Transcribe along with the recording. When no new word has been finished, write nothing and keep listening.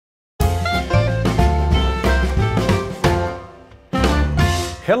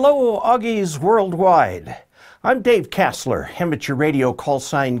Hello, Augies worldwide. I'm Dave Kassler, amateur radio call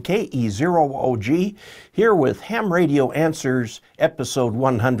sign KE0OG, here with Ham Radio Answers, episode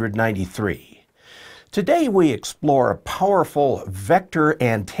 193. Today we explore a powerful vector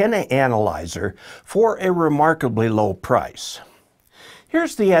antenna analyzer for a remarkably low price.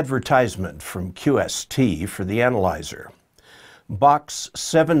 Here's the advertisement from QST for the analyzer. Box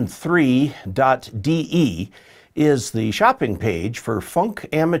 73.de is the shopping page for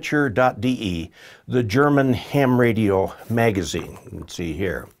funkamateur.de, the German ham radio magazine. You can see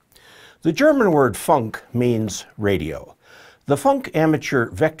here. The German word funk means radio. The Funk Amateur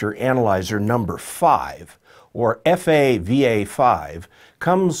Vector Analyzer number 5, or FA-VA5,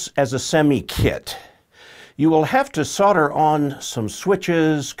 comes as a semi-kit. You will have to solder on some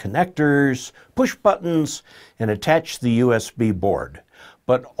switches, connectors, push buttons, and attach the USB board.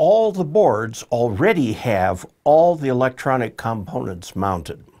 But all the boards already have all the electronic components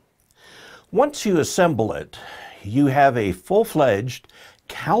mounted. Once you assemble it, you have a full-fledged,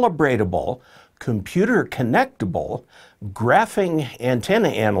 calibratable, computer-connectable, graphing antenna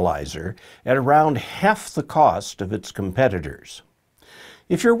analyzer at around half the cost of its competitors.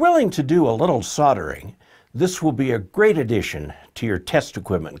 If you're willing to do a little soldering, this will be a great addition to your test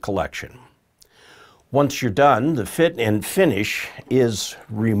equipment collection. Once you're done, the fit and finish is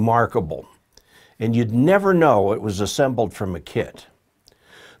remarkable, and you'd never know it was assembled from a kit.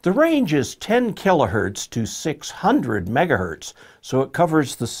 The range is 10 kilohertz to 600 megahertz, so it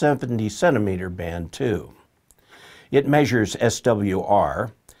covers the 70 centimeter band too. It measures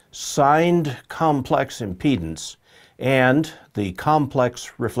SWR, signed complex impedance, and the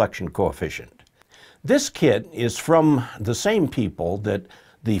complex reflection coefficient. This kit is from the same people that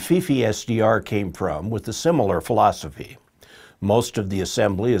the FA-VA SDR came from, with a similar philosophy. Most of the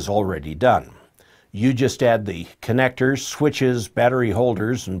assembly is already done. You just add the connectors, switches, battery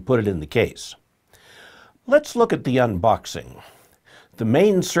holders, and put it in the case. Let's look at the unboxing. The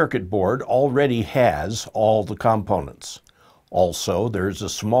main circuit board already has all the components. Also, there's a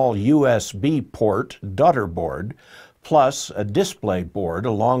small USB port daughter board, plus a display board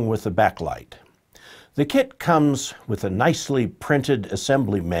along with a backlight. The kit comes with a nicely printed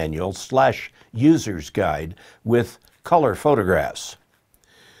assembly manual / user's guide with color photographs.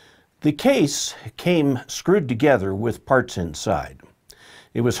 The case came screwed together with parts inside.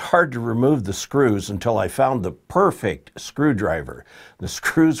 It was hard to remove the screws until I found the perfect screwdriver. The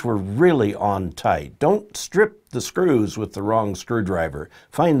screws were really on tight. Don't strip the screws with the wrong screwdriver.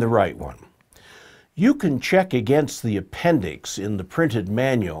 Find the right one. You can check against the appendix in the printed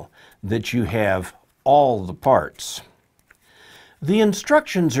manual that you have all the parts. The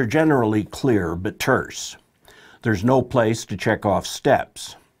instructions are generally clear but terse. There's no place to check off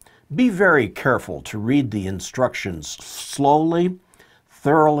steps. Be very careful to read the instructions slowly,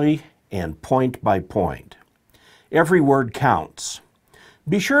 thoroughly, and point by point. Every word counts.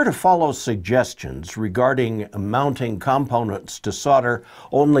 Be sure to follow suggestions regarding mounting components to solder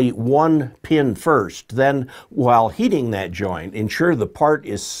only one pin first. Then, while heating that joint, ensure the part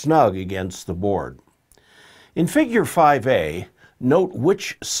is snug against the board. In Figure 5A, note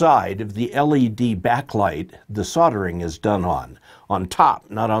which side of the LED backlight the soldering is done on top,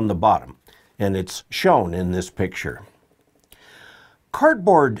 not on the bottom, and it's shown in this picture.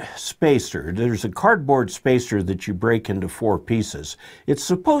 Cardboard spacer. There's a cardboard spacer that you break into 4 pieces. It's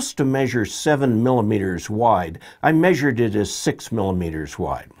supposed to measure 7 millimeters wide. I measured it as 6 millimeters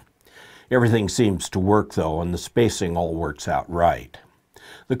wide. Everything seems to work though, and the spacing all works out right.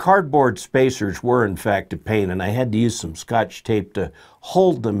 The cardboard spacers were in fact a pain, and I had to use some Scotch tape to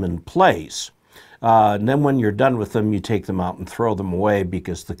hold them in place. And then when you're done with them, you take them out and throw them away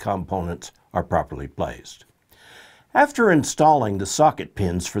because the components are properly placed. After installing the socket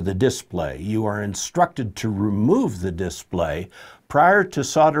pins for the display, you are instructed to remove the display prior to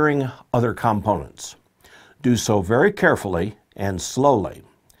soldering other components. Do so very carefully and slowly.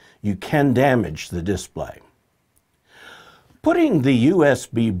 You can damage the display. Putting the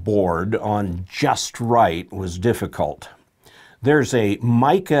USB board on just right was difficult. There's a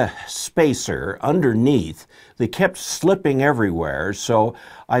mica spacer underneath that kept slipping everywhere, so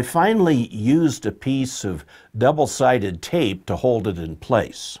I finally used a piece of double-sided tape to hold it in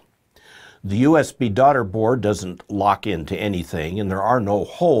place. The USB daughter board doesn't lock into anything, and there are no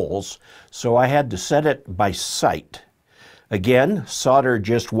holes, so I had to set it by sight. Again, solder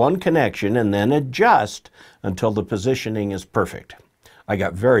just one connection and then adjust until the positioning is perfect. I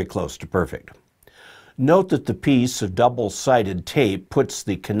got very close to perfect. Note that the piece of double-sided tape puts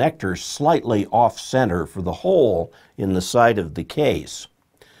the connector slightly off-center for the hole in the side of the case.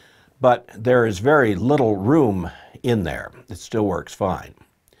 But there is very little room in there. It still works fine.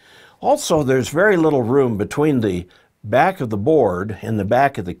 Also, there's very little room between the back of the board and the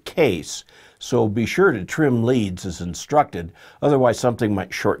back of the case, so be sure to trim leads as instructed, otherwise something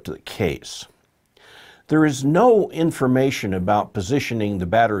might short to the case. There is no information about positioning the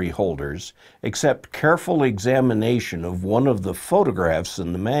battery holders except careful examination of one of the photographs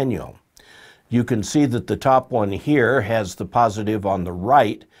in the manual. You can see that the top one here has the positive on the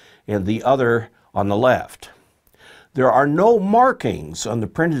right and the other on the left. There are no markings on the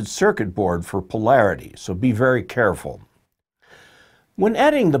printed circuit board for polarity, so be very careful. When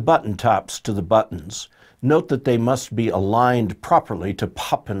adding the button tops to the buttons, note that they must be aligned properly to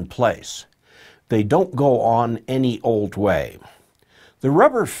pop in place. They don't go on any old way. The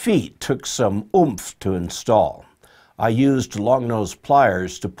rubber feet took some oomph to install. I used long-nose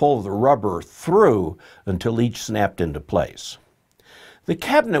pliers to pull the rubber through until each snapped into place. The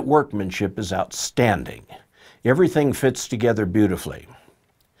cabinet workmanship is outstanding. Everything fits together beautifully.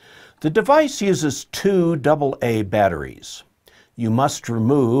 The device uses two AA batteries. You must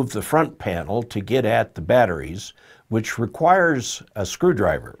remove the front panel to get at the batteries, which requires a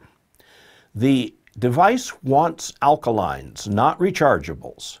screwdriver. The device wants alkalines, not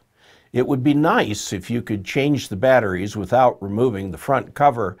rechargeables. It would be nice if you could change the batteries without removing the front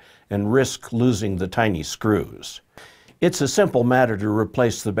cover and risk losing the tiny screws. It's a simple matter to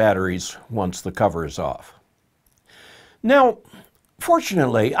replace the batteries once the cover is off. Now,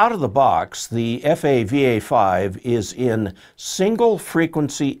 fortunately, out of the box, the FA-VA5 is in single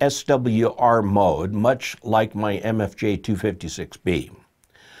frequency SWR mode, much like my MFJ 256B.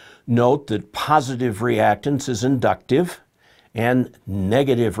 Note that positive reactance is inductive and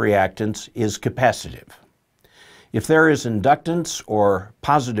negative reactance is capacitive. If there is inductance or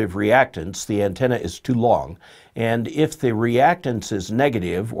positive reactance, the antenna is too long, and if the reactance is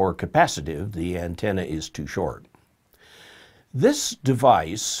negative or capacitive, the antenna is too short. This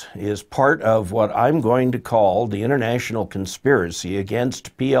device is part of what I'm going to call the international conspiracy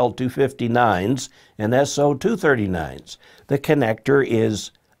against PL259s and SO239s. The connector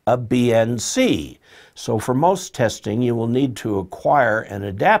is a BNC. So for most testing, you will need to acquire an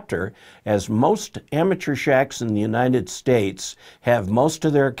adapter, as most amateur shacks in the United States have most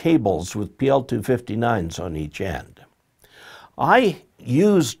of their cables with PL259s on each end. I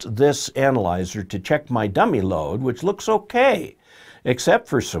used this analyzer to check my dummy load, which looks okay, except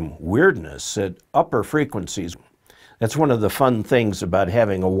for some weirdness at upper frequencies. That's one of the fun things about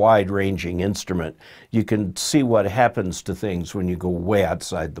having a wide-ranging instrument. You can see what happens to things when you go way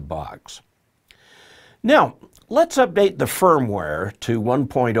outside the box. Now, let's update the firmware to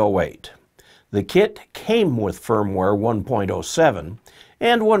 1.08. The kit came with firmware 1.07,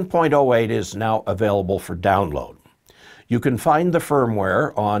 and 1.08 is now available for download. You can find the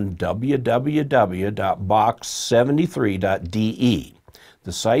firmware on www.box73.de.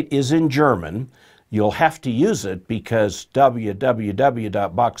 The site is in German. You'll have to use it because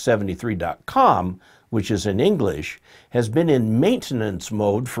www.box73.com, which is in English, has been in maintenance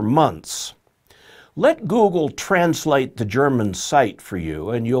mode for months. Let Google translate the German site for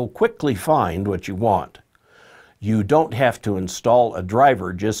you and you'll quickly find what you want. You don't have to install a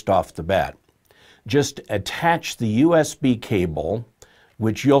driver just off the bat. Just attach the USB cable,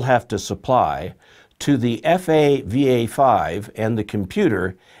 which you'll have to supply, to the FA-VA5 and the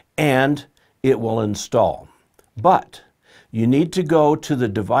computer, and it will install. But you need to go to the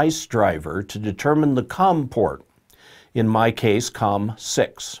device driver to determine the COM port, in my case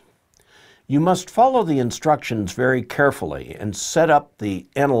COM6. You must follow the instructions very carefully and set up the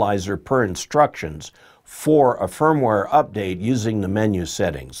analyzer per instructions for a firmware update using the menu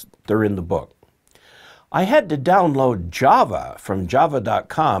settings. They're in the book. I had to download Java from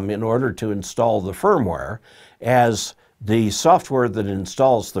java.com in order to install the firmware, as the software that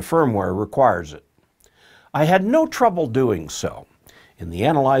installs the firmware requires it. I had no trouble doing so, and the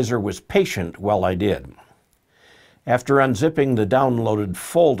analyzer was patient while I did. After unzipping the downloaded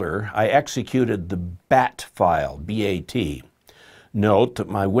folder, I executed the BAT file, B-A-T. Note that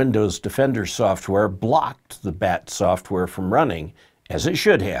my Windows Defender software blocked the BAT software from running, as it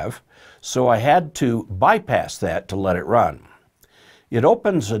should have, so I had to bypass that to let it run. It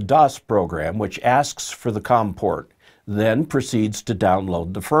opens a DOS program which asks for the COM port, then proceeds to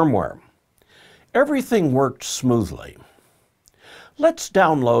download the firmware. Everything worked smoothly. Let's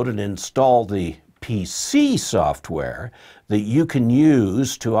download and install the PC software that you can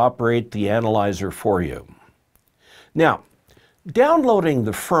use to operate the analyzer for you. Now, downloading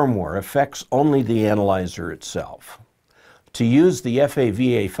the firmware affects only the analyzer itself. To use the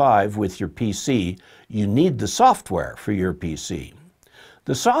FA-VA5 with your PC, you need the software for your PC.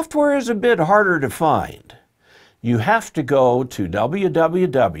 The software is a bit harder to find. you have to go to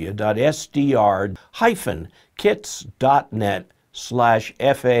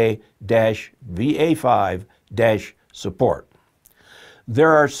www.sdr-hike.net/FA-VA5-support.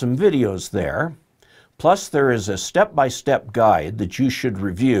 There are some videos there, plus there is a step-by-step guide that you should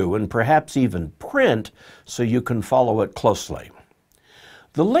review and perhaps even print so you can follow it closely.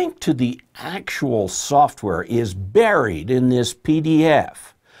 The link to the actual software is buried in this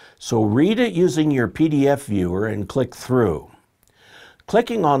PDF, so read it using your PDF viewer and click through.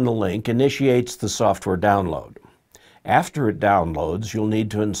 Clicking on the link initiates the software download. After it downloads, you'll need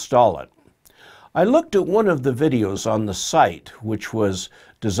to install it. I looked at one of the videos on the site, which was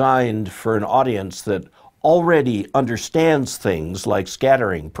designed for an audience that already understands things like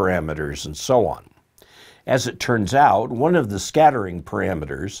scattering parameters and so on. As it turns out, one of the scattering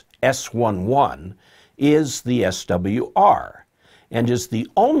parameters, S11, is the SWR, and is the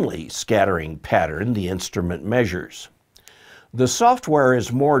only scattering pattern the instrument measures. The software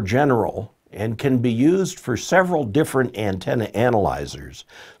is more general and can be used for several different antenna analyzers,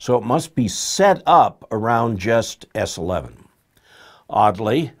 so it must be set up around just S11.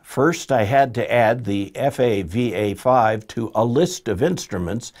 Oddly, first I had to add the FA-VA5 to a list of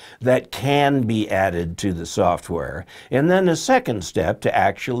instruments that can be added to the software, and then a second step to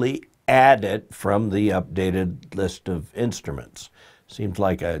actually add it from the updated list of instruments. Seems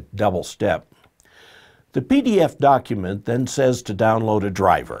like a double step. The PDF document then says to download a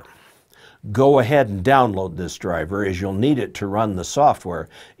driver. Go ahead and download this driver, as you'll need it to run the software,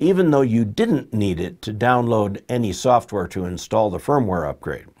 even though you didn't need it to download any software to install the firmware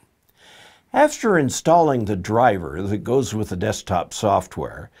upgrade. After installing the driver that goes with the desktop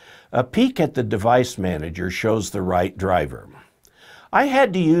software, a peek at the device manager shows the right driver. I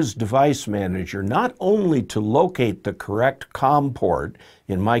had to use Device Manager not only to locate the correct COM port,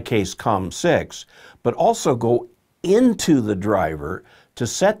 in my case COM6, but also go into the driver to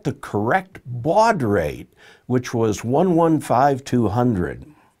set the correct baud rate, which was 115200.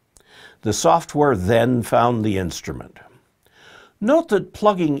 The software then found the instrument. Note that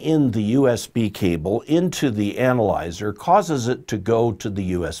plugging in the USB cable into the analyzer causes it to go to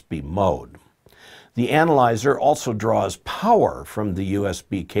the USB mode. The analyzer also draws power from the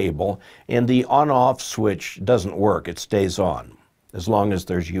USB cable, and the on-off switch doesn't work. It stays on as long as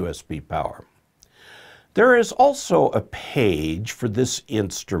there's USB power. There is also a page for this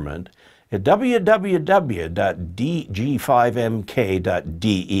instrument at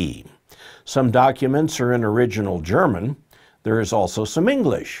www.dg5mk.de. Some documents are in original German. There is also some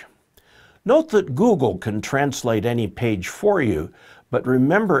English. Note that Google can translate any page for you, but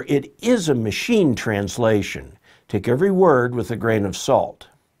remember it is a machine translation. Take every word with a grain of salt.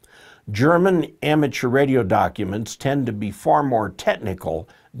 German amateur radio documents tend to be far more technical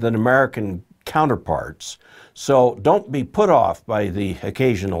than American counterparts, so don't be put off by the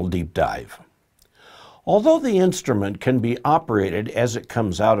occasional deep dive. Although the instrument can be operated as it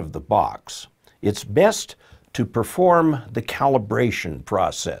comes out of the box, it's best to perform the calibration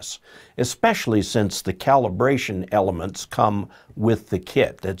process, especially since the calibration elements come with the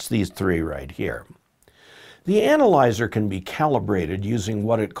kit. That's these three right here. The analyzer can be calibrated using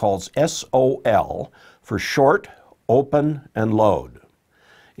what it calls SOL for short, open, and load.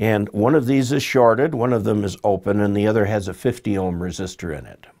 And one of these is shorted, one of them is open, and the other has a 50 ohm resistor in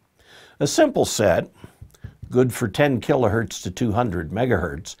it. A simple set, good for 10 kilohertz to 200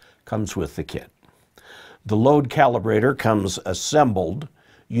 megahertz, comes with the kit. The load calibrator comes assembled.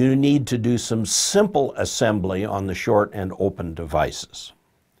 You need to do some simple assembly on the short and open devices.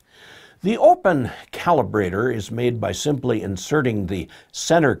 The open calibrator is made by simply inserting the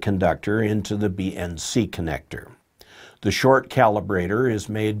center conductor into the BNC connector. The short calibrator is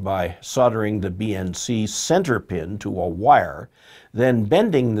made by soldering the BNC center pin to a wire, then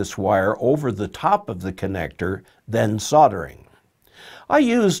bending this wire over the top of the connector, then soldering. I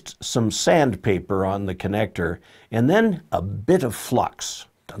used some sandpaper on the connector and then a bit of flux.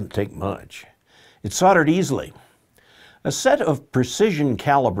 Doesn't take much. It soldered easily. A set of precision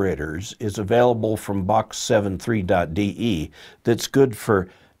calibrators is available from box73.de that's good for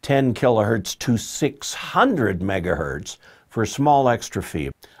 10 kilohertz to 600 megahertz for a small extra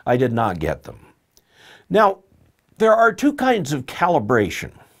fee. I did not get them. Now, there are two kinds of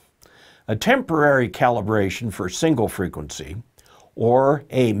calibration. A temporary calibration for single frequency, or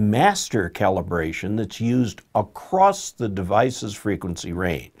a master calibration that's used across the device's frequency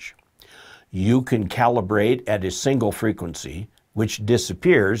range. You can calibrate at a single frequency, which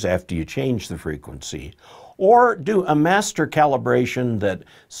disappears after you change the frequency, or do a master calibration that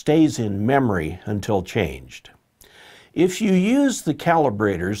stays in memory until changed. If you use the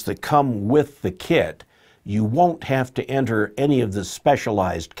calibrators that come with the kit, you won't have to enter any of the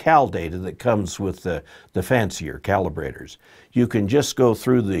specialized cal data that comes with the fancier calibrators. You can just go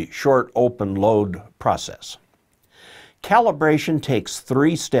through the short open load process. Calibration takes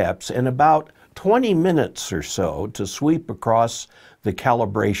 3 steps and about 20 minutes or so to sweep across the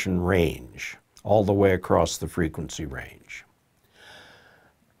calibration range, all the way across the frequency range.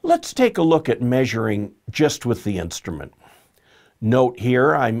 Let's take a look at measuring just with the instrument. Note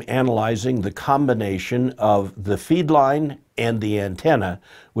here I'm analyzing the combination of the feed line and the antenna,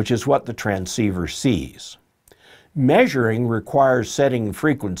 which is what the transceiver sees. Measuring requires setting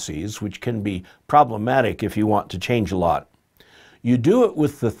frequencies, which can be problematic if you want to change a lot. You do it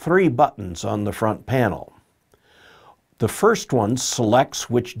with the 3 buttons on the front panel. The first one selects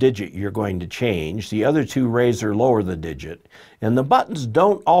which digit you're going to change, the other 2 raise or lower the digit, and the buttons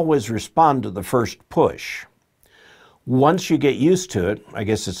don't always respond to the first push. Once you get used to it, I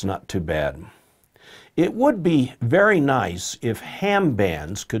guess it's not too bad. It would be very nice if ham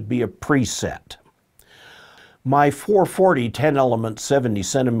bands could be a preset. My 440 10-element 70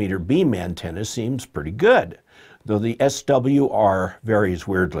 centimeter beam antenna seems pretty good, though the SWR varies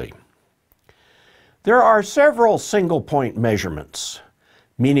weirdly. There are several single-point measurements,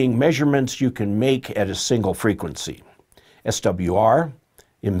 meaning measurements you can make at a single frequency. SWR,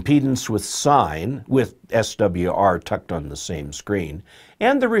 impedance with sign, with SWR tucked on the same screen,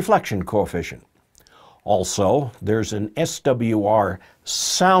 and the reflection coefficient. Also, there's an SWR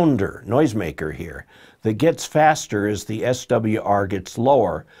sounder, noisemaker here, that gets faster as the SWR gets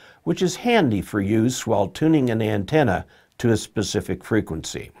lower, which is handy for use while tuning an antenna to a specific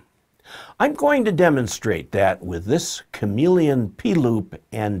frequency. I'm going to demonstrate that with this chameleon P-loop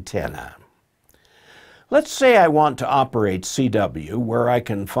antenna. Let's say I want to operate CW where I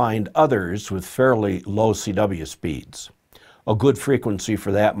can find others with fairly low CW speeds. A good frequency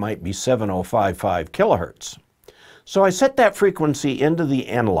for that might be 7055 kilohertz. So I set that frequency into the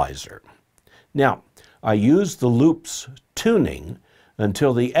analyzer. Now, I use the loop's tuning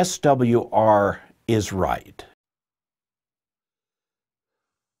until the SWR is right.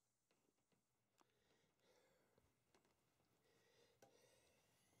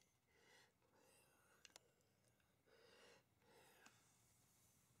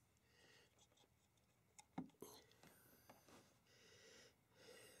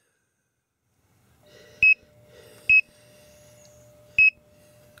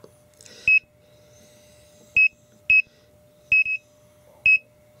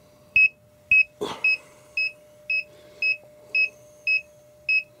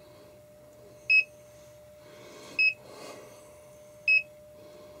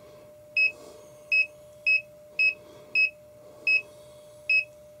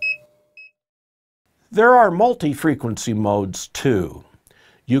 There are multi-frequency modes too.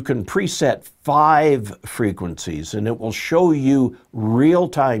 You can preset 5 frequencies and it will show you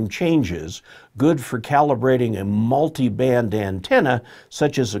real-time changes, good for calibrating a multi-band antenna,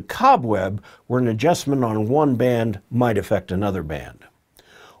 such as a cobweb, where an adjustment on one band might affect another band.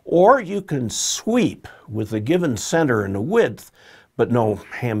 Or you can sweep with a given center and a width, but no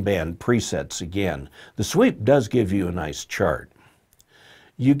ham band presets again. The sweep does give you a nice chart.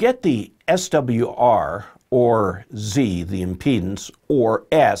 You get the SWR or Z, the impedance, or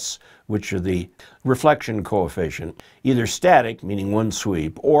S, which are the reflection coefficient, either static, meaning one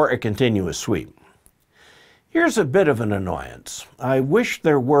sweep, or a continuous sweep. Here's a bit of an annoyance. I wish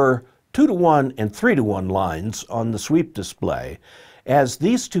there were 2-to-1 and 3-to-1 lines on the sweep display, as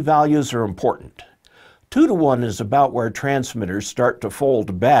these 2 values are important. 2-to-1 is about where transmitters start to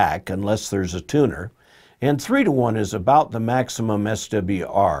fold back unless there's a tuner, and 3-to-1 is about the maximum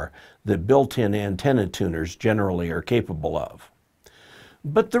SWR that built-in antenna tuners generally are capable of.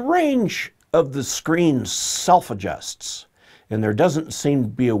 But the range of the screen self-adjusts, and there doesn't seem to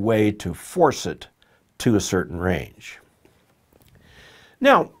be a way to force it to a certain range.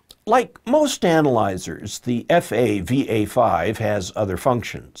 Now, like most analyzers, the FA-VA5 has other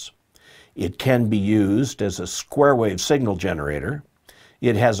functions. It can be used as a square wave signal generator.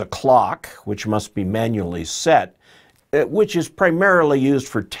 It has a clock, which must be manually set, which is primarily used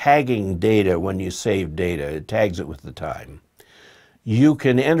for tagging data when you save data. It tags it with the time. You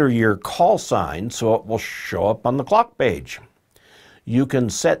can enter your call sign so it will show up on the clock page. You can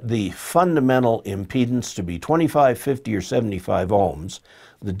set the fundamental impedance to be 25, 50, or 75 ohms.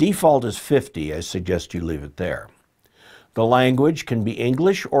 The default is 50. I suggest you leave it there. The language can be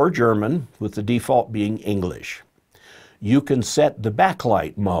English or German, with the default being English. You can set the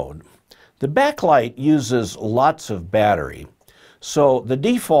backlight mode. The backlight uses lots of battery, so the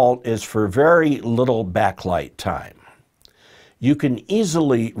default is for very little backlight time. You can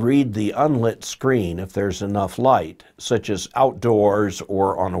easily read the unlit screen if there's enough light, such as outdoors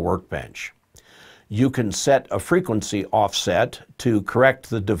or on a workbench. You can set a frequency offset to correct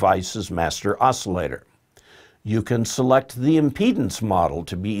the device's master oscillator. You can select the impedance model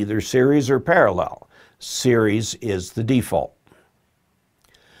to be either series or parallel. Series is the default.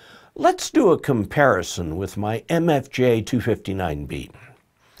 Let's do a comparison with my MFJ 259B.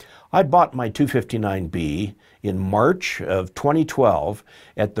 I bought my 259B in March of 2012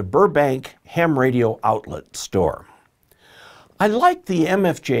 at the Burbank Ham Radio Outlet store. I like the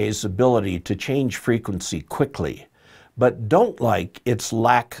MFJ's ability to change frequency quickly, but don't like its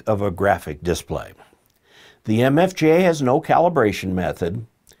lack of a graphic display. The MFJ has no calibration method.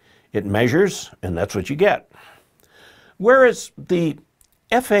 It measures, and that's what you get. Whereas the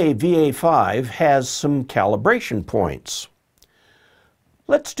FA-VA5 has some calibration points.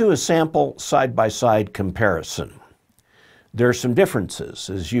 Let's do a sample side-by-side comparison. There are some differences,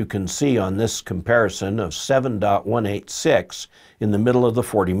 as you can see on this comparison of 7.186 in the middle of the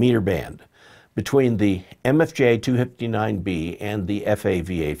 40-meter band between the MFJ 259B and the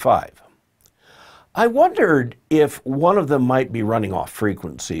FA-VA5. I wondered if one of them might be running off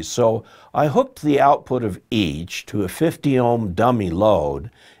frequency, so I hooked the output of each to a 50-ohm dummy load,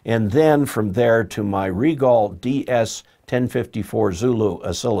 and then from there to my Regal DS1054 Zulu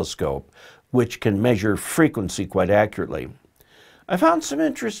oscilloscope, which can measure frequency quite accurately. I found some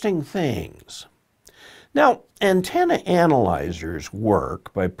interesting things. Now, antenna analyzers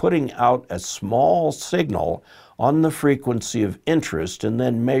work by putting out a small signal on the frequency of interest and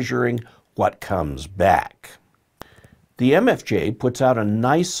then measuring what comes back. The MFJ puts out a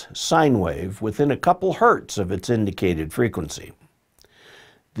nice sine wave within a couple hertz of its indicated frequency.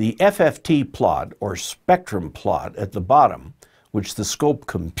 The FFT plot, or spectrum plot, at the bottom, which the scope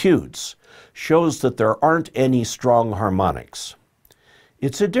computes, shows that there aren't any strong harmonics.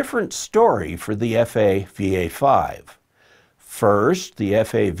 It's a different story for the FA-VA5. First, the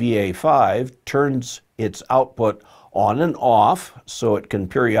FA-VA5 turns its output on and off so it can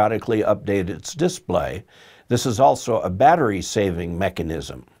periodically update its display. This is also a battery-saving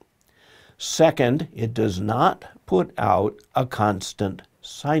mechanism. Second, it does not put out a constant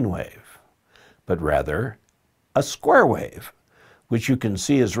sine wave, but rather a square wave, which you can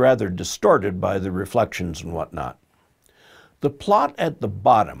see is rather distorted by the reflections and whatnot. The plot at the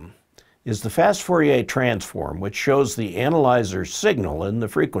bottom is the fast Fourier transform, which shows the analyzer's signal in the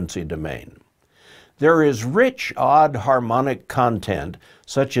frequency domain. There is rich odd harmonic content,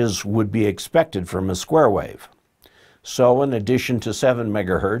 such as would be expected from a square wave. So in addition to 7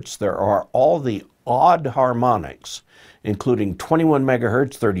 MHz, there are all the odd harmonics, including 21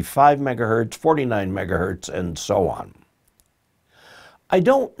 MHz, 35 MHz, 49 MHz, and so on. I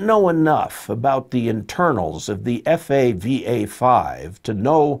don't know enough about the internals of the FA-VA5 to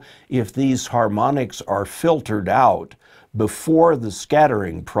know if these harmonics are filtered out before the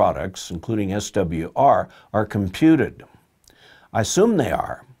scattering products, including SWR, are computed. I assume they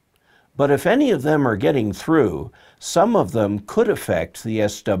are, but if any of them are getting through, some of them could affect the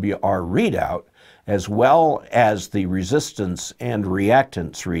SWR readout as well as the resistance and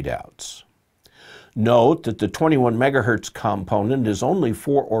reactance readouts. Note that the 21 MHz component is only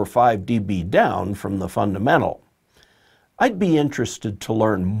 4 or 5 dB down from the fundamental. I'd be interested to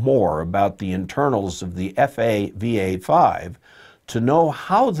learn more about the internals of the FA-VA5 to know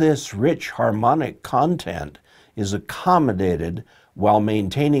how this rich harmonic content is accommodated while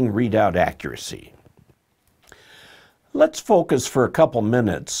maintaining readout accuracy. Let's focus for a couple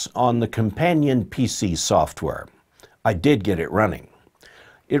minutes on the companion PC software. I did get it running.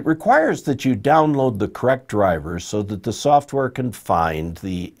 It requires that you download the correct drivers so that the software can find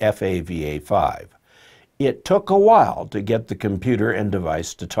the FA-VA5. It took a while to get the computer and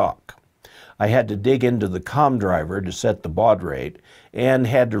device to talk. I had to dig into the COM driver to set the baud rate and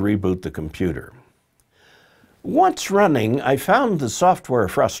had to reboot the computer. Once running, I found the software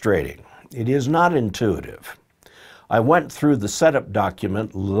frustrating. It is not intuitive. I went through the setup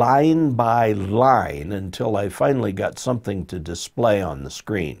document line by line until I finally got something to display on the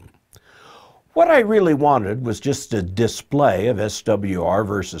screen. What I really wanted was just a display of SWR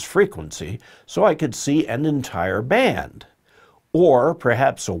versus frequency so I could see an entire band, or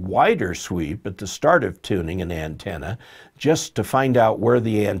perhaps a wider sweep at the start of tuning an antenna just to find out where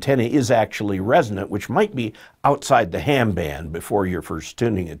the antenna is actually resonant, which might be outside the ham band before your first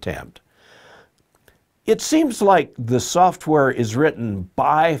tuning attempt. It seems like the software is written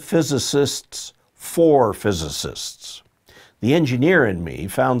by physicists for physicists. The engineer in me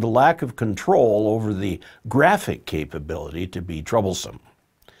found the lack of control over the graphic capability to be troublesome.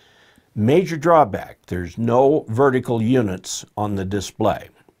 Major drawback, there's no vertical units on the display.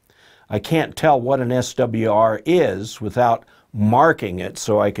 I can't tell what an SWR is without marking it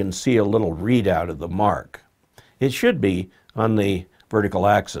so I can see a little readout of the mark. It should be on the vertical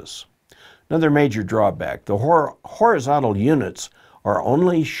axis. Another major drawback, the horizontal units are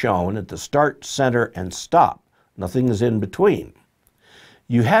only shown at the start, center, and stop. Nothing is in between.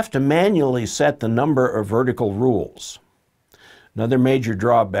 You have to manually set the number of vertical rules. Another major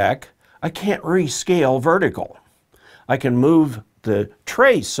drawback, I can't rescale vertical. I can move the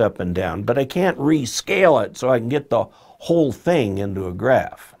trace up and down, but I can't rescale it so I can get the whole thing into a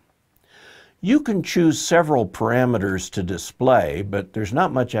graph. You can choose several parameters to display, but there's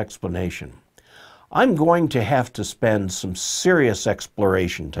not much explanation. I'm going to have to spend some serious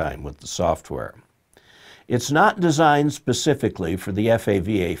exploration time with the software. It's not designed specifically for the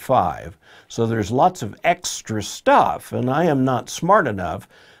FA-VA5, so there's lots of extra stuff, and I am not smart enough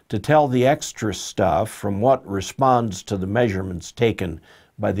to tell the extra stuff from what responds to the measurements taken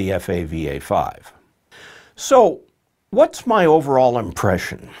by the FA-VA5. So, what's my overall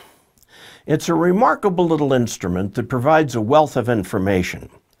impression? It's a remarkable little instrument that provides a wealth of information.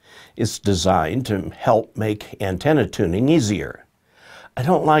 It's designed to help make antenna tuning easier. I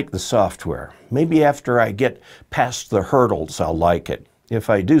don't like the software. Maybe after I get past the hurdles, I'll like it. If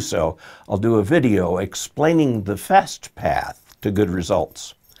I do so, I'll do a video explaining the fast path to good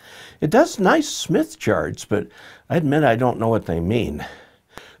results. It does nice Smith charts, but I admit I don't know what they mean.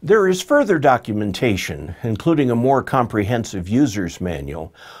 There is further documentation, including a more comprehensive user's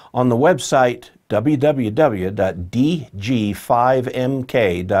manual, on the website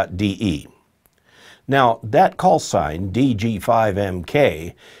www.dg5mk.de. Now, that call sign,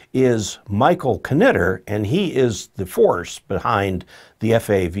 DG5MK, is Michael Knitter, and he is the force behind the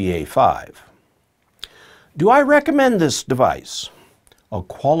FA-VA5. Do I recommend this device? A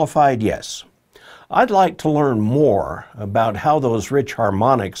qualified yes. I'd like to learn more about how those rich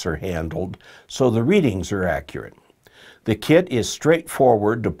harmonics are handled so the readings are accurate. The kit is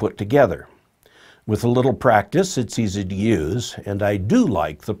straightforward to put together. With a little practice, it's easy to use, and I do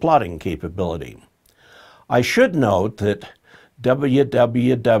like the plotting capability. I should note that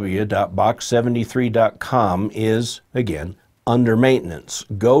www.box73.com is, again, under maintenance.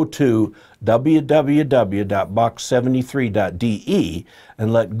 Go to www.box73.de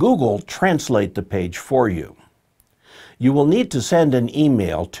and let Google translate the page for you. You will need to send an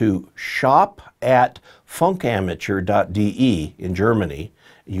email to shop@funkamateur.de in Germany.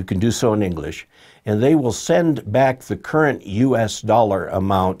 You can do so in English, and they will send back the current US dollar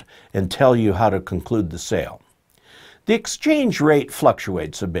amount and tell you how to conclude the sale. The exchange rate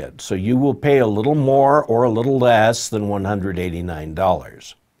fluctuates a bit, so you will pay a little more or a little less than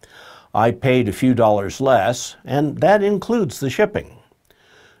 $189. I paid a few dollars less, and that includes the shipping.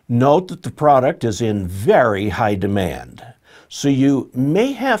 Note that the product is in very high demand, so you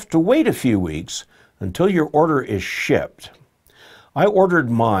may have to wait a few weeks until your order is shipped. I ordered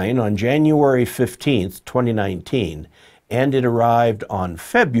mine on January 15th, 2019, and it arrived on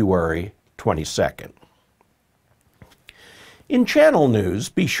February 22nd. In channel news,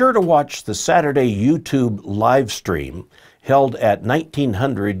 be sure to watch the Saturday YouTube live stream held at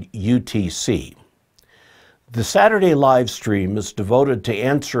 1900 UTC. The Saturday live stream is devoted to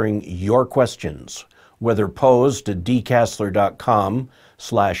answering your questions, whether posed at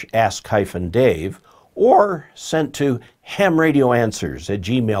dcasler.com/ask-dave or sent to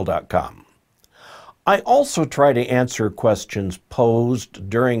hamradioanswers@gmail.com. I also try to answer questions posed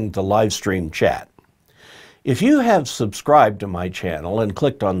during the live stream chat. If you have subscribed to my channel and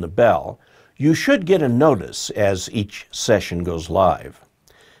clicked on the bell, you should get a notice as each session goes live.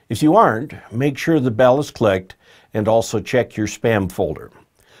 If you aren't, make sure the bell is clicked and also check your spam folder.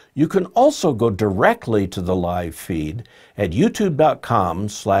 You can also go directly to the live feed at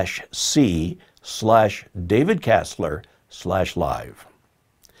youtube.com/c/davidkassler/live.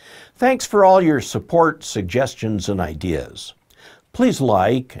 Thanks for all your support, suggestions, and ideas. Please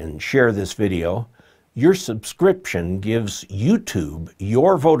like and share this video. Your subscription gives YouTube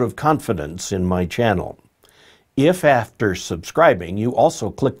your vote of confidence in my channel. If after subscribing you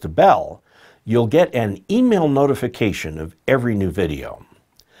also click the bell, you'll get an email notification of every new video.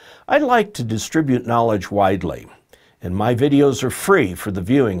 I like to distribute knowledge widely, and my videos are free for the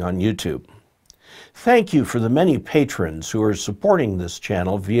viewing on YouTube. Thank you for the many patrons who are supporting this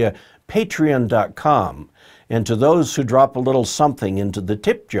channel via patreon.com, and to those who drop a little something into the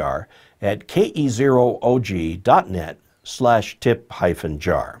tip jar at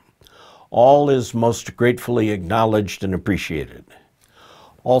ke0og.net/tip-jar. All is most gratefully acknowledged and appreciated.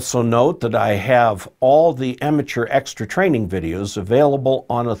 Also note that I have all the amateur extra training videos available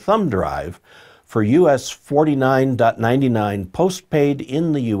on a thumb drive for US $49.99 postpaid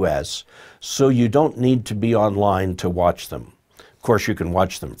in the US, so you don't need to be online to watch them. Of course, you can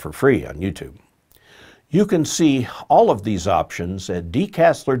watch them for free on YouTube. You can see all of these options at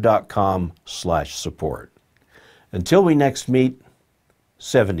dcasler.com/support. Until we next meet,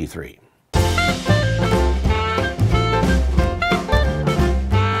 73.